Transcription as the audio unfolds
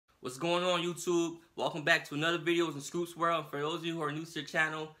What's going on, YouTube? Welcome back to another video in Scoop's World. For those of you who are new to the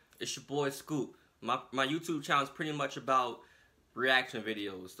channel, it's your boy Scoop. My YouTube channel is pretty much about reaction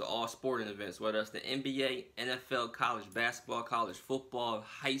videos to all sporting events, whether it's the NBA, NFL, college basketball, college football,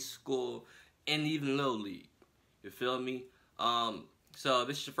 high school, and even Little League. You feel me? So if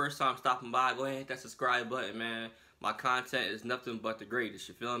this is your first time stopping by, go ahead and hit that subscribe button, man. My content is nothing but the greatest,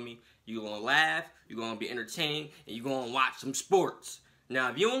 you feel me? You're gonna laugh, you're gonna be entertained, and you're gonna watch some sports. Now,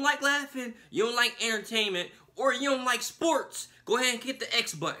 if you don't like laughing, you don't like entertainment, or you don't like sports, go ahead and hit the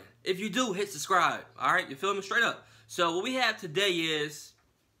X button. If you do, hit subscribe, alright? You feel me? Straight up. So what we have today is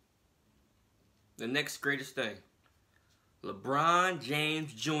the next greatest thing. LeBron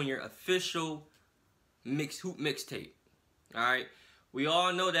James Jr. official hoop mixtape. Alright? We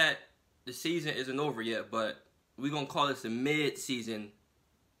all know that the season isn't over yet, but we're going to call this a mid-season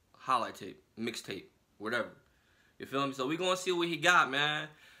highlight tape, mixtape, whatever. You feel me? So we're going to see what he got, man.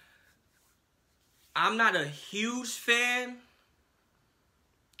 I'm not a huge fan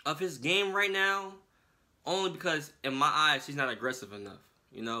of his game right now, only because in my eyes, he's not aggressive enough.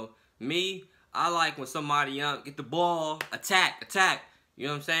 You know, me, I like when somebody get the ball, attack. You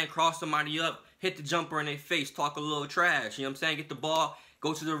know what I'm saying? Cross somebody up, hit the jumper in their face, talk a little trash. You know what I'm saying? Get the ball,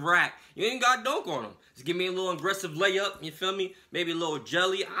 go to the rack. You ain't got to dunk on them. Just give me a little aggressive layup. You feel me? Maybe a little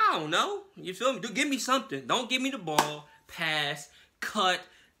jelly. I don't know. You feel me? Give me something. Don't give me the ball. Pass, cut,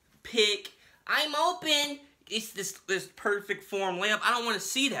 pick. I'm open. It's this perfect form layup. I don't want to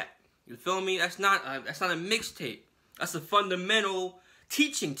see that. You feel me? That's not a mixtape. That's a fundamental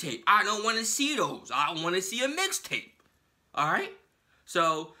teaching tape. I don't want to see those. I want to see a mixtape. All right?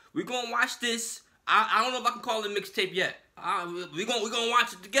 So we're gonna watch this. I don't know if I can call it a mixtape yet. We're gonna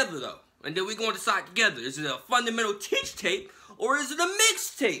watch it together though, and then we're gonna decide together: is it a fundamental teach tape or is it a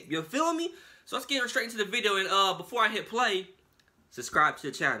mixtape? You feel me? So let's get straight into the video. And before I hit play, subscribe to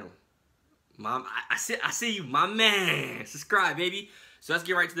the channel. Mom, I see you, my man. Subscribe, baby. So let's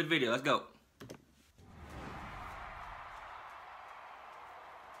get right to the video. Let's go.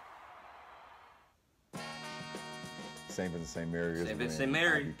 Same in the same areas. Same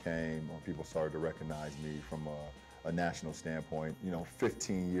area. When people started to recognize me from a national standpoint. You know,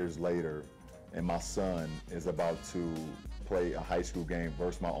 15 years later, and my son is about to play a high school game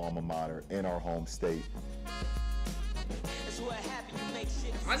versus my alma mater in our home state.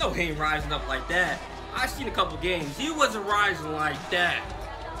 I know he ain't rising up like that. I seen a couple games. He wasn't rising like that.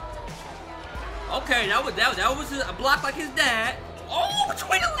 Okay, that was a block like his dad. Oh,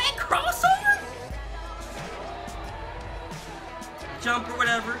 between the leg crossover. Jumper,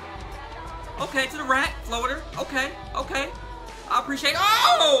 whatever. Okay, to the rack, floater. Okay. I appreciate.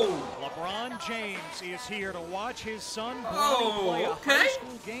 Oh! LeBron James is here to watch his son play a high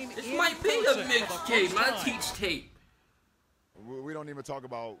school game. This might be a mixtape, not a teach tape. We don't even talk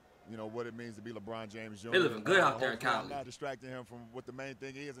about, you know, what it means to be LeBron James Jr. They're living good out there in college. I'm not distracting him from what the main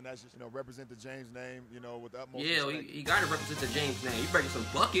thing is, and that's just, you know, represent the James name, you know, with the utmost respect. He got to represent the James name. He's breaking some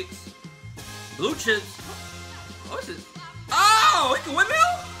buckets. Blue chips. What's this? Oh, he can windmill?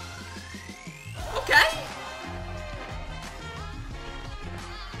 Okay.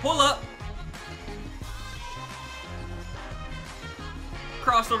 Pull up.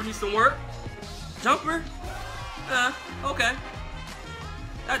 Crossover needs some work. Jumper. Okay.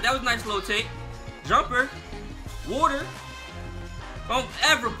 That was a nice little take. Jumper. Water. Don't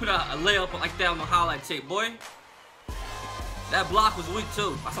ever put a layup like that on the highlight tape, boy. That block was weak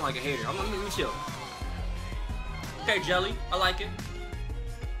too. I sound like a hater. I'm gonna chill. Okay, jelly. I like it.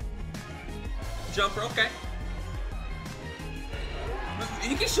 Jumper. Okay.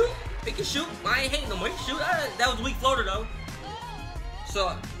 He can shoot. He can shoot. I ain't hating no more. He can shoot. That was a weak floater though.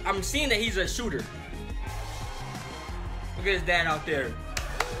 So I'm seeing that he's a shooter. Look at his dad out there.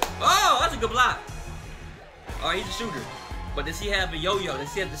 Oh, that's a good block. Oh, he's a shooter. But does he have a yo-yo?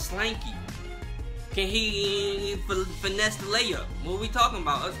 Does he have the slanky? Can he finesse the layup? What are we talking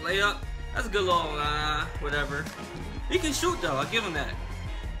about? Let's lay up. That's a good little, whatever. He can shoot though. I'll give him that.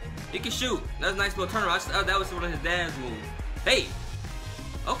 He can shoot. That's a nice little turnaround. That was one of his dad's moves. Hey.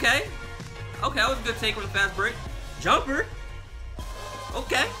 Okay. Okay, that was a good take on the fast break. Jumper.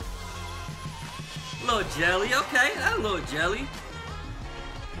 Okay. A little jelly. Okay, that's a little jelly.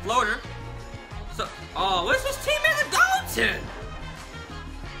 Floater. So, oh, where's his teammate Dalton?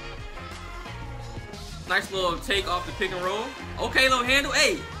 Nice little take off the pick and roll. Okay, little handle.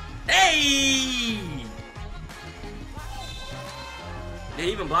 Hey. Hey! Did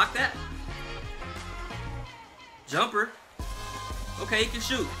he even block that? Jumper. Okay, he can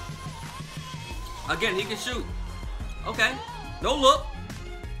shoot. Again, he can shoot. Okay. No look.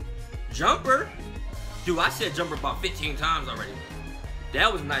 Jumper. Dude, I said jumper about 15 times already.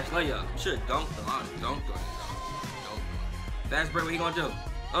 That was a nice layup. Should have dunked though. I dunked on it though. Nope. Fast break, what he gonna do?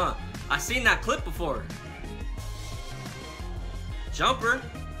 I seen that clip before. Jumper.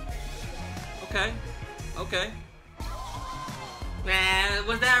 Okay. Okay. Man,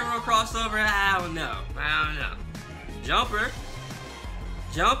 was that a real crossover? I don't know. Jumper.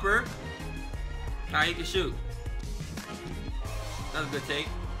 Jumper. Alright, you can shoot. That was a good take.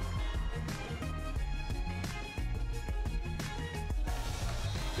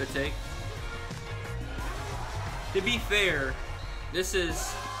 Good take. To be fair, this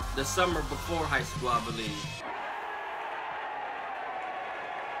is the summer before high school, I believe.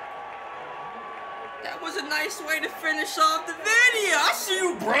 That was a nice way to finish off the video. I see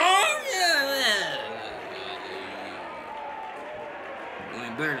you, bro. Yeah. You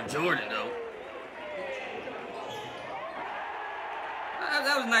ain't better than Jordan, though.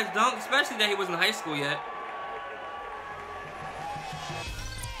 That was a nice dunk, especially that he wasn't in high school yet.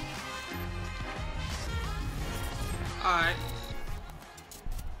 Alright.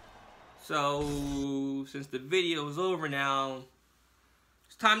 So, since the video is over now,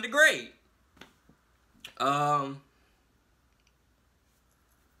 it's time to grade. Yeah,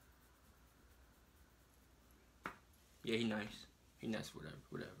 he nice. He nice, whatever.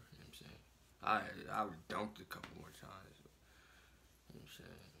 You know what I'm saying? I would dunked a couple more times. You know what I'm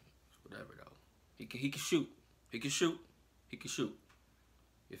saying? Whatever though. He can shoot. He can shoot.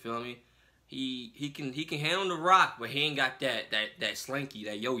 You feel me? He can handle the rock, but he ain't got that slinky,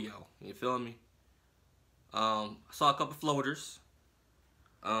 that yo-yo. You feel me? I saw a couple floaters.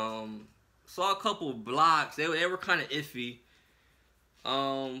 Saw a couple blocks. They were kind of iffy.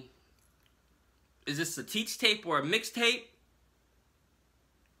 Is this a teach tape or a mixtape?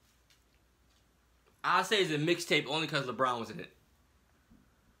 I'll say it's a mixtape only because LeBron was in it.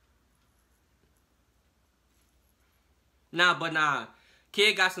 Nah.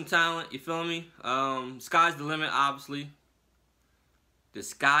 Kid got some talent, you feel me? Sky's the limit, obviously. The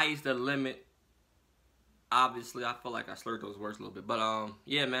sky is the limit. Obviously, I feel like I slurred those words a little bit. But,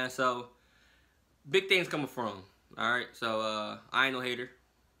 yeah, man, so big things coming from him. Alright, so, I ain't no hater.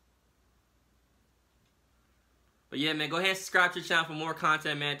 But yeah, man, go ahead and subscribe to the channel for more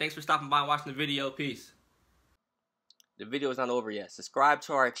content, man. Thanks for stopping by and watching the video. Peace. The video is not over yet. Subscribe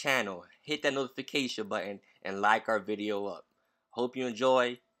to our channel. Hit that notification button and like our video up. Hope you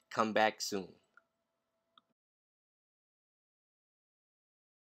enjoy. Come back soon.